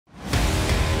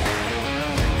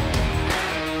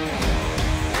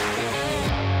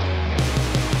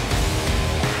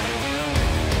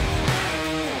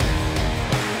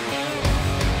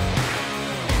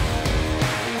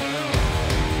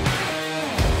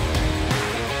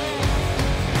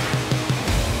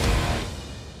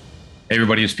Hey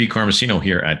everybody, it's Pete Carmasino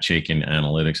here at Chaikin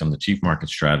Analytics. I'm the chief market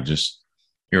strategist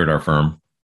here at our firm.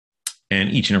 And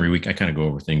each and every week, I kind of go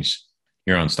over things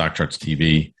here on StockCharts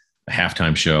TV, a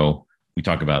halftime show. We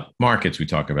talk about markets. We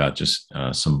talk about just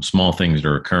some small things that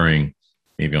are occurring,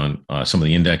 maybe on some of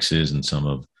the indexes and some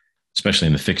of, especially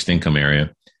in the fixed income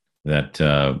area, that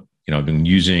I've been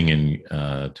using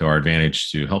and to our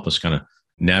advantage to help us kind of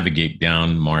navigate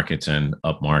down markets and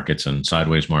up markets and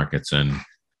sideways markets and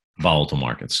volatile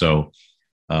markets. So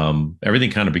everything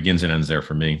kind of begins and ends there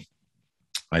for me.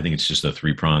 I think it's just a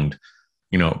three-pronged,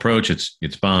 approach.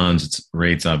 It's bonds, it's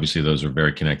rates. Obviously, those are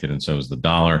very connected, and so is the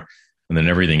dollar. And then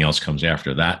everything else comes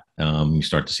after that. You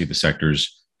start to see the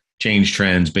sectors change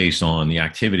trends based on the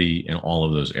activity in all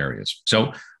of those areas.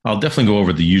 So I'll definitely go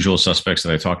over the usual suspects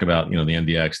that I talk about. The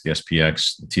NDX, the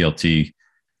SPX, the TLT.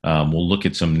 We'll look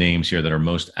at some names here that are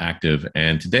most active.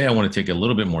 And today I want to take a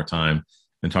little bit more time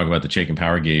and talk about the Chaikin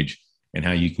Power Gauge and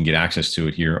how you can get access to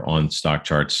it here on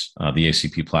StockCharts, the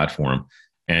ACP platform,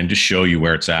 and just show you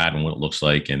where it's at and what it looks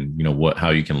like, and how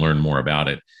you can learn more about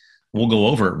it. We'll go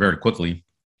over it very quickly,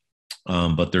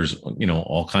 but there's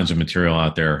all kinds of material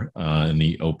out there in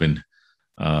the open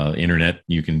internet.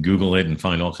 You can Google it and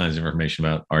find all kinds of information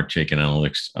about our Chaikin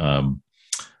Analytics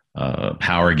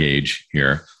Power Gauge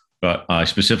here. But I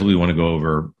specifically want to go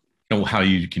over how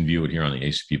you can view it here on the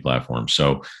ACP platform.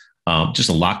 So just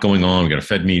a lot going on. We got a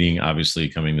Fed meeting, obviously,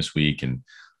 coming this week. And,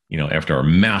 after our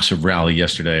massive rally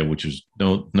yesterday, which is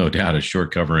no doubt a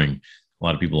short covering, a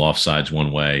lot of people off sides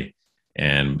one way.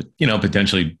 And,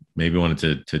 potentially maybe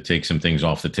wanted to take some things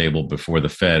off the table before the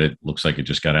Fed. It looks like it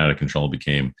just got out of control,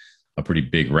 became a pretty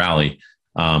big rally.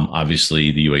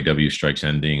 Obviously, the UAW strikes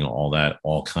ending,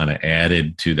 all kind of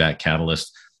added to that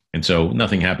catalyst. And so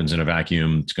nothing happens in a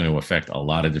vacuum. It's going to affect a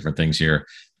lot of different things here.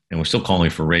 And we're still calling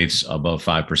for rates above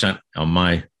 5% on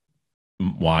my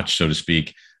watch, so to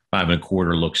speak.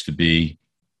 5.25 looks to be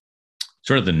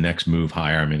sort of the next move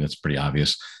higher. I mean, it's pretty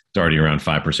obvious. It's already around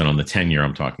 5% on the 10-year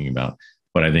I'm talking about.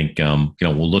 But I think,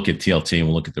 we'll look at TLT and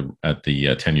we'll look at the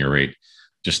 10-year rate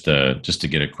just to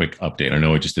get a quick update. I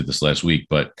know I just did this last week,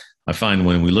 but I find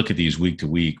when we look at these week to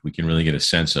week, we can really get a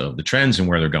sense of the trends and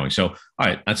where they're going. So, all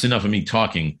right, that's enough of me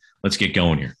talking. Let's get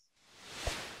going here.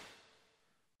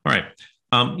 All right.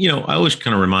 I always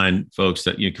kind of remind folks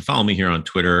that you can follow me here on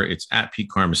Twitter. It's at Pete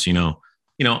Carmasino.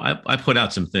 I put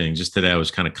out some things. Just today I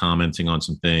was kind of commenting on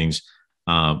some things.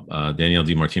 Danielle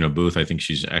DiMartino Booth, I think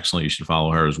she's excellent. You should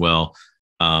follow her as well.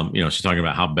 She's talking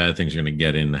about how bad things are going to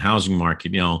get in the housing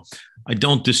market. I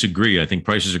don't disagree. I think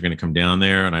prices are going to come down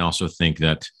there. And I also think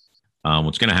that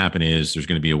what's going to happen is there's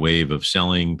going to be a wave of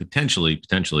selling potentially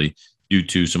due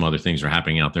to some other things that are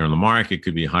happening out there in the market. It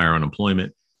could be higher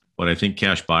unemployment. But I think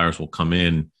cash buyers will come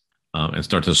in and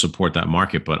start to support that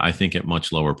market, but I think at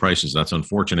much lower prices. That's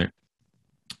unfortunate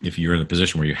if you're in a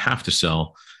position where you have to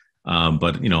sell.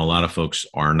 But, a lot of folks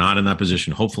are not in that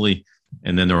position, hopefully.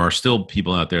 And then there are still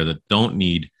people out there that don't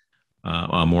need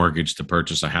a mortgage to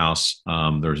purchase a house.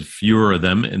 There's fewer of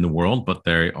them in the world, but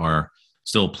there are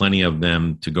still plenty of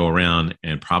them to go around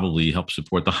and probably help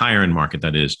support the higher end market.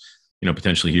 That is,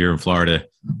 potentially here in Florida,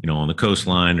 on the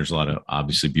coastline, there's a lot of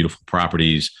obviously beautiful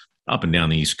properties up and down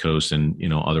the East Coast and,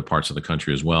 other parts of the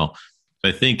country as well.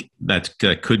 I think that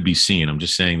could be seen. I'm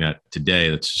just saying that today.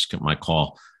 That's just my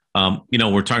call.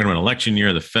 We're talking about election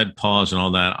year, the Fed pause and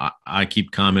all that. I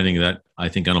keep commenting that I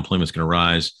think unemployment is going to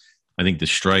rise. I think the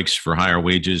strikes for higher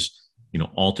wages,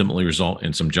 ultimately result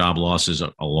in some job losses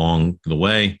along the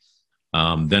way.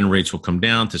 Then rates will come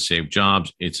down to save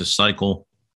jobs. It's a cycle.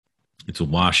 It's a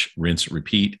wash, rinse,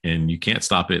 repeat, and you can't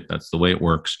stop it. That's the way it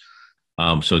works.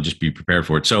 So just be prepared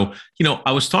for it. So,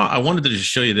 I wanted to just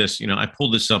show you this. I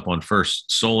pulled this up on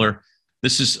First Solar.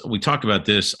 We talked about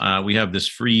this. We have this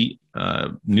free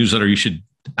newsletter you should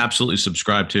absolutely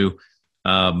subscribe to.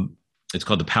 It's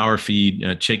called the Power Feed,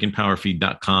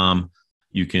 chaikinpowerfeed.com.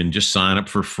 You can just sign up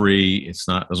for free.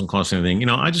 Doesn't cost anything.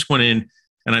 I just went in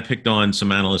and I picked on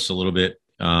some analysts a little bit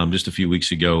just a few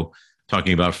weeks ago,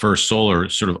 talking about First Solar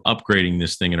sort of upgrading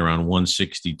this thing at around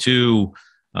 162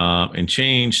 and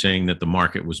change, saying that the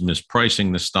market was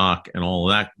mispricing the stock and all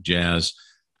of that jazz.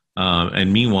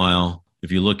 And meanwhile,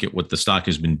 if you look at what the stock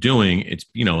has been doing, it's,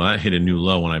 that hit a new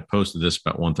low when I posted this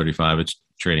about 135. It's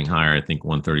trading higher, I think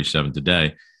 137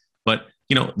 today. But,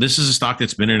 this is a stock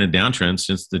that's been in a downtrend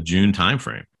since the June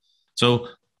timeframe. So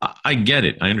I get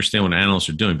it. I understand what analysts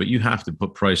are doing, but you have to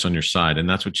put price on your side. And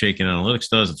that's what Chaikin Analytics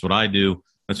does. That's what I do.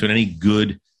 That's what any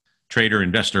good trader,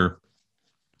 investor,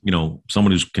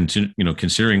 someone who's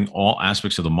considering all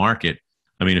aspects of the market.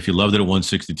 I mean, if you loved it at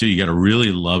 162, you got to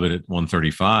really love it at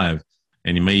 135,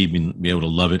 and you may even be able to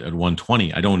love it at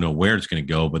 120. I don't know where it's going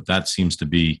to go, but that seems to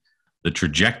be the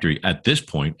trajectory at this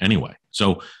point anyway.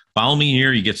 So follow me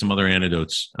here. You get some other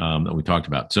anecdotes that we talked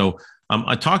about. So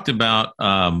I talked about,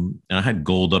 I had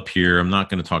gold up here. I'm not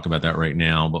going to talk about that right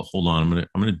now, but hold on.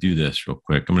 I'm going to do this real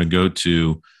quick. I'm going to go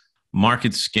to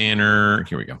Market Scanner.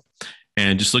 Here we go.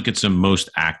 And just look at some most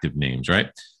active names, right?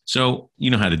 So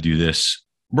you know how to do this.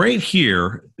 Right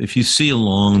here, if you see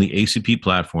along the ACP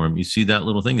platform, you see that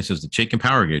little thing that says the Chaikin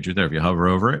Power Gauge right there. If you hover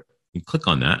over it, you click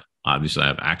on that. Obviously, I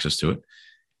have access to it.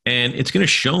 And it's going to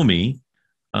show me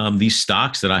these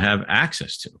stocks that I have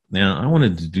access to. Now, I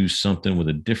wanted to do something with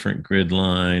a different grid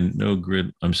line, no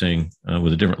grid. I'm saying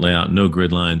with a different layout, no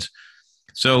grid lines.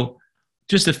 So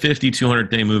just a 50,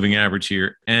 200-day moving average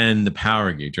here and the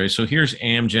power gauge, right? So here's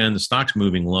Amgen. The stock's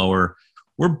moving lower.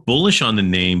 We're bullish on the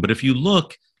name, but if you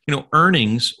look,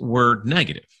 earnings were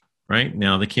negative, right?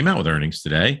 Now, they came out with earnings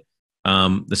today.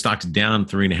 The stock's down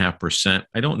 3.5%.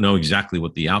 I don't know exactly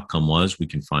what the outcome was. We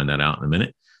can find that out in a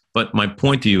minute. But my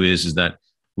point to you is that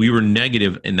we were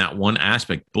negative in that one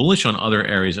aspect, bullish on other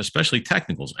areas, especially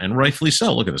technicals, and rightfully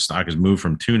so. Look at the stock has moved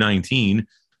from $219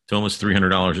 to almost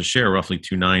 $300 a share, roughly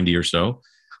 $290 or so.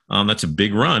 That's a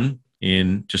big run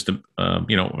in just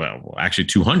actually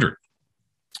 200,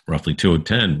 roughly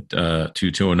 210,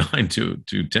 to 209, to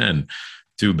 210,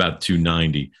 to about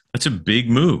 290. That's a big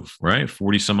move, right?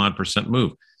 40 some odd %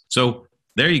 move. So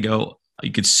there you go.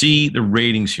 You could see the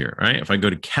ratings here, right? If I go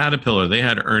to Catepillar, they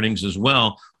had earnings as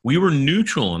well. We were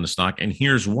neutral on the stock, and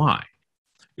here's why.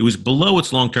 It was below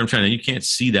its long-term trend. And you can't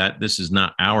see that. This is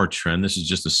not our trend. This is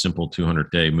just a simple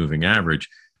 200-day moving average,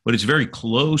 but it's very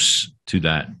close to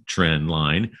that trend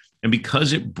line. And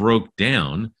because it broke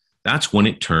down, that's when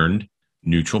it turned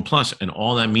neutral plus. And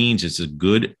all that means it's a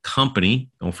good company.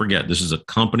 Don't forget, this is a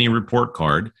company report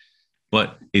card,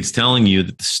 but it's telling you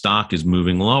that the stock is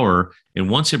moving lower. And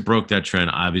once it broke that trend,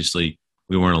 obviously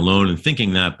we weren't alone in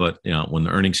thinking that, but when the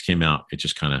earnings came out, it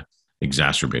just kind of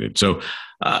exacerbated. So,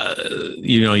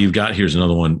 you've got, here's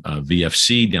another one,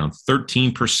 VFC down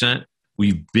 13%.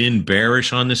 We've been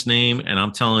bearish on this name. And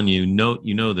I'm telling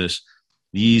you, this,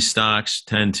 these stocks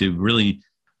tend to really,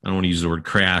 I don't want to use the word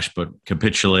crash, but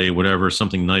capitulate, whatever,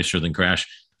 something nicer than crash.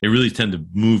 They really tend to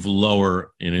move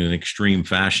lower in an extreme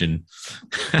fashion.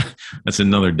 That's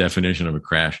another definition of a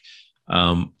crash.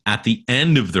 At the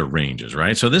end of their ranges,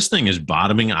 right? So this thing is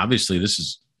bottoming. Obviously, this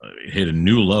is hit a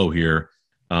new low here.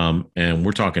 And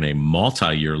we're talking a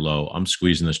multi-year low. I'm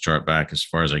squeezing this chart back as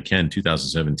far as I can,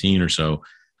 2017 or so.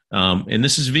 And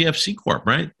this is VF Corp,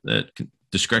 right? That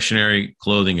discretionary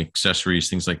clothing, accessories,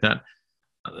 things like that.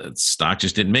 Stock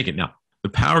just didn't make it. Now, the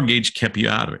power gauge kept you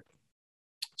out of it.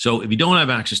 So if you don't have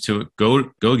access to it,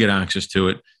 go get access to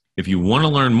it. If you want to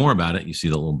learn more about it, you see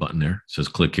the little button there. It says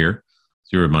click here.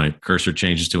 See where my cursor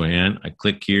changes to a hand. I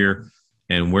click here.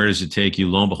 And where does it take you?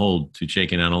 Lo and behold, to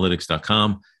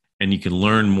chaikinanalytics.com. And you can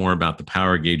learn more about the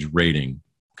power gauge rating.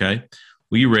 Okay.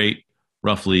 We rate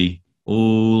roughly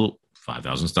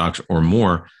 5,000 stocks or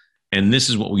more. And this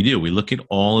is what we do. We look at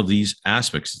all of these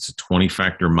aspects. It's a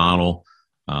 20-factor model.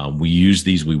 We use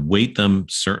these. We weight them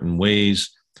certain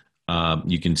ways.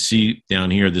 You can see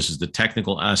down here, this is the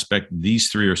technical aspect. These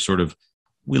three are sort of,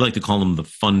 we like to call them the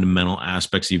fundamental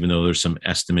aspects, even though there's some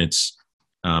estimates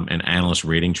and analyst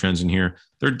rating trends in here.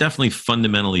 They're definitely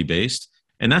fundamentally based.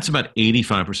 And that's about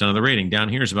 85% of the rating. Down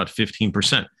here is about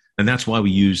 15%. And that's why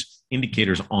we use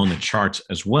indicators on the charts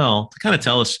as well to kind of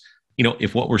tell us,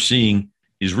 if what we're seeing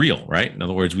is real, right? In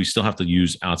other words, we still have to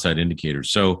use outside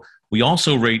indicators. So we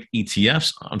also rate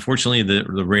ETFs. Unfortunately,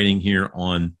 the rating here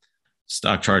on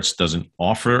StockCharts doesn't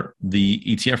offer the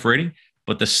ETF rating,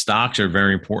 but the stocks are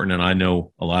very important. And I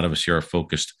know a lot of us here are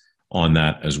focused on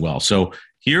that as well. So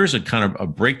here's a kind of a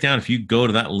breakdown. If you go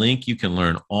to that link, you can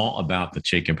learn all about the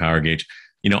Chaikin Power Gauge.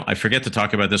 I forget to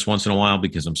talk about this once in a while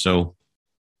because I'm so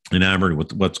enamored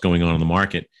with what's going on in the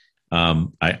market. I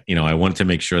wanted to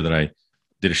make sure that I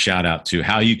did a shout out to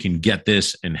how you can get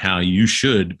this and how you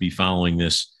should be following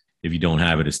this. If you don't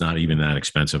have it, it's not even that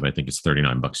expensive. I think it's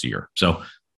 $39 a year. So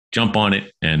jump on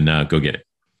it and go get it.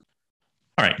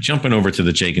 All right, jumping over to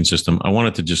the Chaikin system, I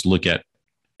wanted to just look at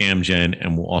Amgen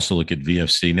and we'll also look at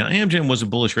VFC. Now, Amgen was a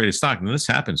bullish rated stock. And this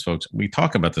happens, folks. We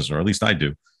talk about this, or at least I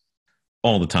do,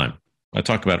 all the time. I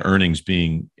talk about earnings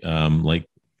being like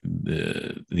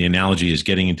the analogy is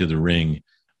getting into the ring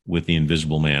with the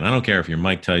invisible man. I don't care if you're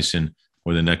Mike Tyson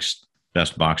or the next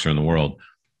best boxer in the world.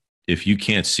 If you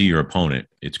can't see your opponent,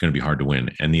 it's going to be hard to win.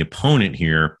 And the opponent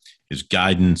here is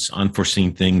guidance,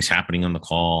 unforeseen things happening on the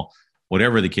call,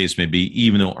 whatever the case may be,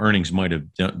 even though earnings might have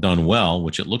done well,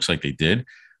 which it looks like they did.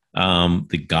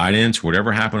 The guidance,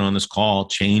 whatever happened on this call,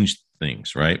 changed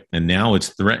things, right? And now it's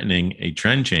threatening a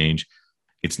trend change.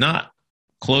 It's not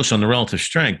close on the relative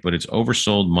strength, but it's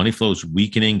oversold. Money flow is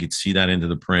weakening. You can see that into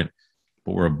the print,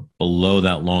 but we're below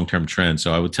that long-term trend.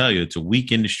 So I would tell you it's a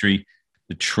weak industry.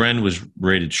 The trend was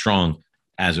rated strong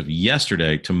as of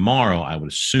yesterday. Tomorrow, I would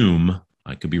assume,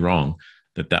 I could be wrong,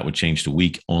 that would change to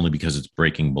weak only because it's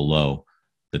breaking below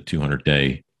the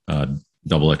 200-day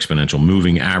double exponential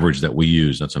moving average that we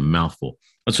use. That's a mouthful.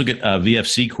 Let's look at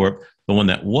VF Corp, the one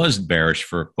that was bearish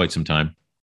for quite some time.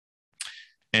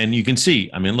 And you can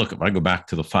see, I mean, look, if I go back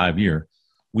to the 5-year,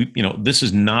 this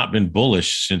has not been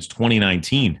bullish since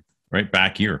 2019, right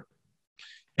back here.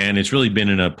 And it's really been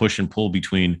in a push and pull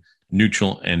between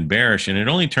neutral and bearish. And it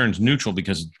only turns neutral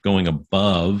because it's going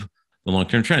above the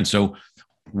long-term trend. So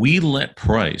we let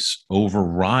price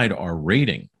override our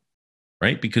rating,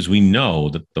 right? Because we know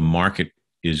that the market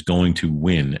is going to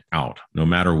win out no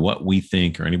matter what we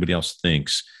think or anybody else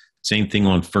thinks. Same thing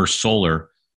on First Solar.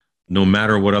 No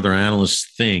matter what other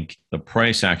analysts think, the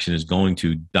price action is going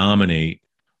to dominate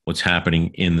what's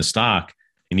happening in the stock.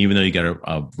 And even though you got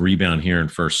a rebound here in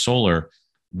First Solar,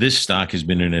 this stock has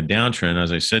been in a downtrend,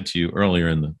 as I said to you earlier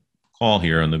in the call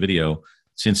here on the video,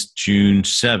 since June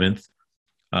 7th,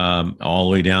 all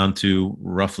the way down to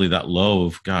roughly that low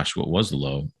of, gosh, what was the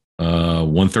low?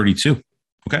 132.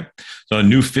 Okay. So a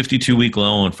new 52-week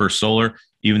low on First Solar,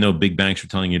 even though big banks are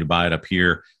telling you to buy it up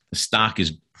here, the stock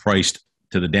is priced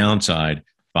to the downside,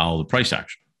 follow the price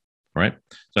action. All right.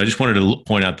 So I just wanted to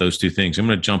point out those two things. I'm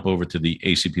going to jump over to the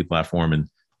ACP platform and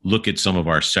look at some of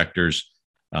our sectors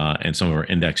and some of our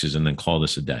indexes and then call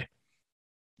this a day.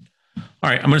 All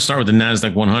right. I'm going to start with the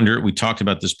Nasdaq 100. We talked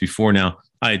about this before. Now,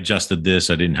 I adjusted this.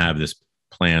 I didn't have this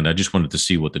planned. I just wanted to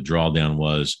see what the drawdown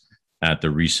was at the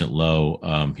recent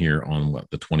low here on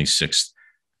the 26th.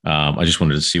 I just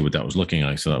wanted to see what that was looking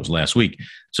like. So that was last week.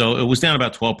 So it was down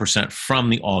about 12% from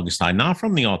the August high, not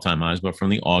from the all-time highs, but from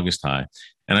the August high.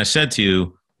 And I said to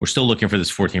you, we're still looking for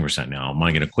this 14% now. Am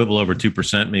I going to quibble over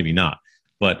 2%? Maybe not.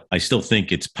 But I still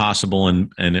think it's possible,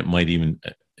 and it might even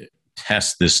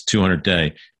test this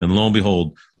 200-day. And lo and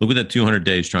behold, look what that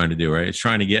 200-day is trying to do, right? It's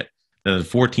trying to get the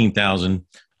 14,000.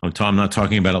 I'm not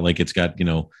talking about it like it's got,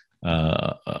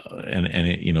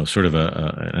 sort of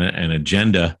an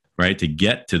agenda, right, to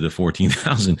get to the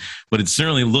 14,000, but it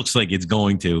certainly looks like it's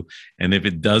going to. And if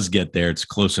it does get there, it's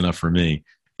close enough for me.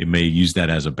 It may use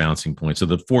that as a bouncing point. So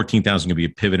the 14,000 can be a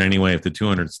pivot anyway. If the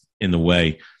 200's in the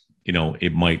way,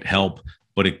 it might help,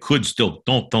 but it could still,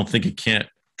 don't think it can't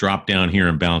drop down here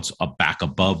and bounce up back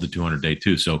above the 200-day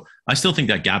too. So I still think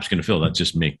that gap's going to fill. That's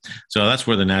just me. So that's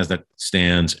where the Nasdaq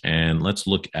stands. And let's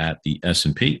look at the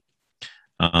S&P.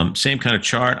 Same kind of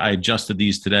chart. I adjusted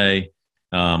these today.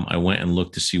 I went and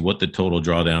looked to see what the total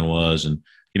drawdown was. And,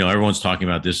 everyone's talking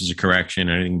about this is a correction,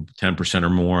 anything 10% or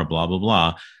more, blah, blah,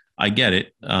 blah. I get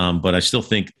it. But I still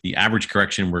think the average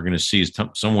correction we're going to see is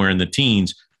somewhere in the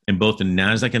teens. And both the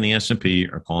Nasdaq and the S&P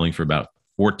are calling for about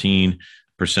 14%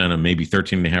 or maybe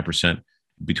 13.5%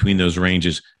 between those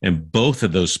ranges. And both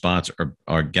of those spots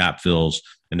are gap fills.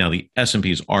 And now the S&P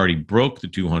has already broke the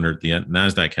 200. The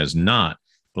Nasdaq has not.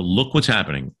 But look what's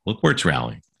happening. Look where it's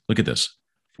rallying. Look at this.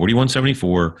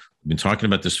 41.74. We've been talking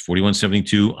about this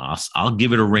 41.72. I'll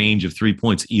give it a range of 3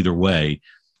 points either way,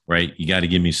 right? You got to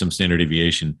give me some standard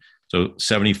deviation. So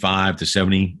 75 to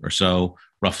 70 or so,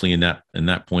 roughly in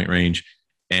that point range.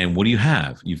 And what do you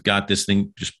have? You've got this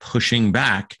thing just pushing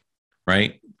back,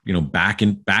 right?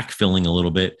 Backfilling a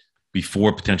little bit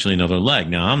before potentially another leg.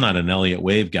 Now, I'm not an Elliott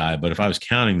wave guy, but if I was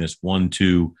counting this 1,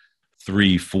 2,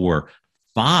 3, 4,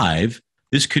 5,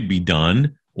 this could be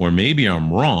done, or maybe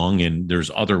I'm wrong and there's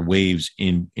other waves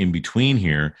in between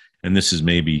here. And this is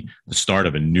maybe the start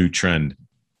of a new trend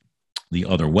the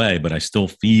other way, but I still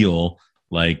feel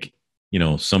like,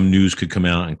 some news could come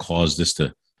out and cause this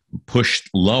to push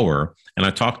lower. And I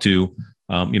talked to,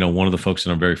 one of the folks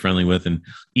that I'm very friendly with. And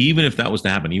even if that was to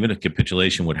happen, even if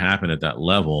capitulation would happen at that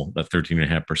level, that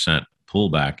 13.5%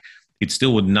 pullback, it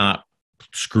still would not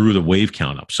screw the wave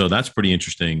count up. So that's pretty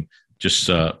interesting. Just,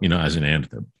 as an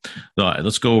antidote. So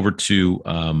let's go over to,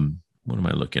 what am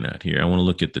I looking at here? I want to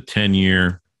look at the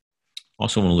 10-year.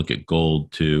 Also want to look at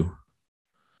gold too.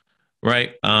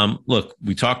 Right. Look,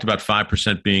 we talked about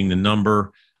 5% being the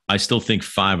number. I still think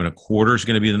 5.25 is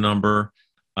going to be the number.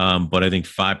 But I think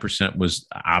 5% was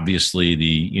obviously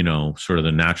the, sort of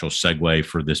the natural segue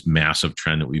for this massive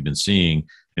trend that we've been seeing.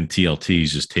 And TLT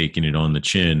is just taking it on the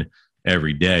chin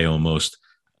every day almost.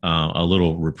 A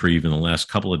little reprieve in the last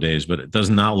couple of days, but it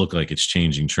does not look like it's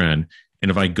changing trend.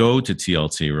 And if I go to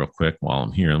TLT real quick while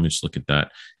I'm here, let me just look at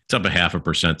that. It's up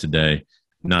 0.5% today.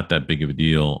 Not that big of a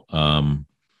deal. Let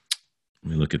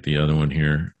me look at the other one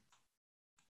here.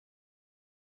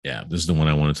 Yeah, this is the one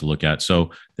I wanted to look at. So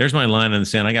there's my line in the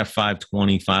sand. I got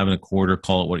 520, 5.25,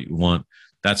 call it what you want.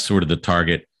 That's sort of the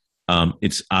target.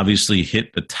 It's obviously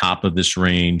hit the top of this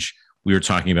range. We were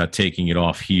talking about taking it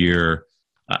off here.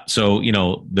 So,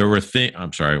 there were things,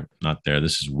 I'm sorry, not there.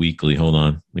 This is weekly. Hold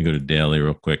on. Let me go to daily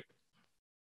real quick.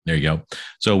 There you go.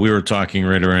 So we were talking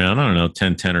right around, I don't know,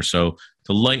 10 or so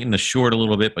to lighten the short a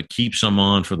little bit, but keep some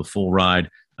on for the full ride.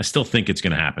 I still think it's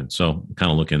going to happen. So I'm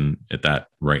kind of looking at that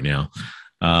right now.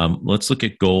 Let's look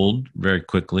at gold very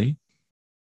quickly.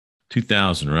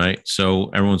 2000, right? So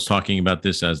everyone's talking about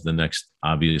this as the next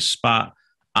obvious spot.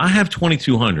 I have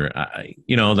 2200.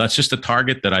 That's just a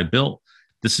target that I built.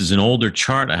 This is an older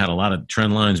chart. I had a lot of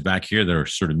trend lines back here that are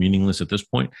sort of meaningless at this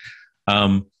point.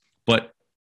 But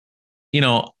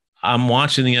I'm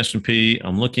watching the S&P.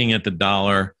 I'm looking at the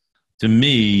dollar. To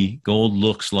me, gold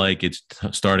looks like it's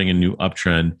starting a new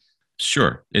uptrend.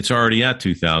 Sure, it's already at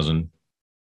 2000.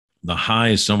 The high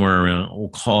is somewhere around, we'll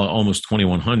call it almost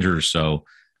 2100 or so.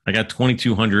 I got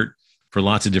 2200 for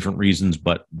lots of different reasons,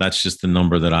 but that's just the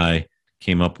number that I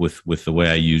came up with the way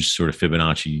I use sort of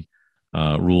Fibonacci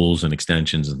rules and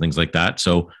extensions and things like that.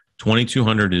 So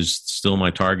 2200 is still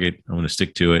my target. I'm going to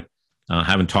stick to it. I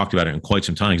haven't talked about it in quite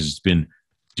some time because it's been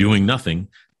doing nothing.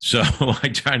 So I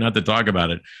try not to talk about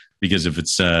it because if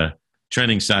it's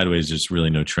trending sideways, there's really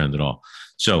no trend at all.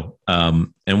 So,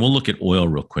 and we'll look at oil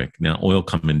real quick. Now, oil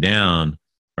coming down,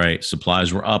 right?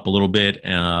 Supplies were up a little bit.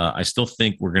 I still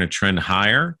think we're going to trend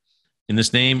higher in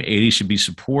this name. 80 should be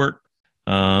support.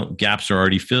 Gaps are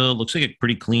already filled. Looks like a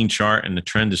pretty clean chart, and the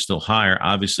trend is still higher.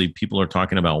 Obviously, people are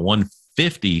talking about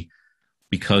 150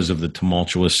 because of the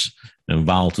tumultuous and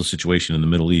volatile situation in the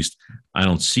Middle East. I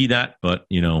don't see that, but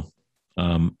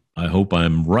I hope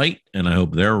I'm right, and I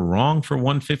hope they're wrong for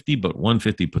 150. But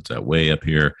 150 puts that way up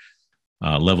here,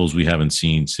 levels we haven't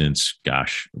seen since,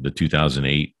 the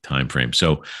 2008 timeframe.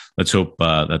 So let's hope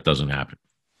that doesn't happen.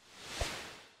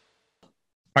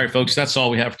 All right, folks, that's all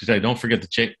we have for today. Don't forget to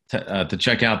check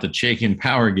out the Chaikin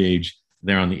Power Gauge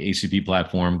there on the ACP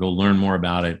platform. Go learn more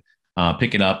about it.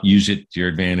 Pick it up, use it to your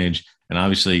advantage. And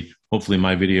obviously, hopefully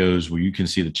my videos where you can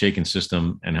see the Chaikin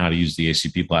system and how to use the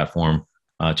ACP platform,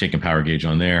 Chaikin Power Gauge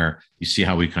on there. You see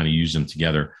how we kind of use them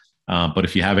together. But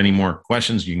if you have any more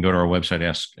questions, you can go to our website,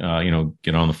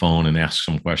 get on the phone and ask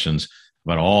some questions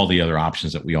about all the other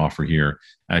options that we offer here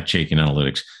at Chaikin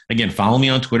Analytics. Again, follow me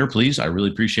on Twitter, please. I really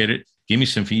appreciate it. Give me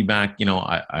some feedback.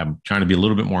 I'm trying to be a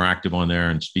little bit more active on there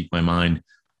and speak my mind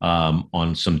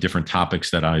on some different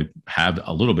topics that I have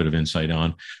a little bit of insight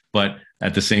on. But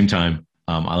at the same time,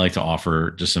 I like to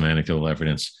offer just some anecdotal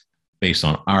evidence based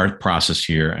on our process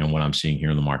here and what I'm seeing here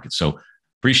in the market. So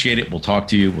appreciate it. We'll talk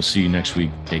to you. We'll see you next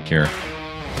week. Take care.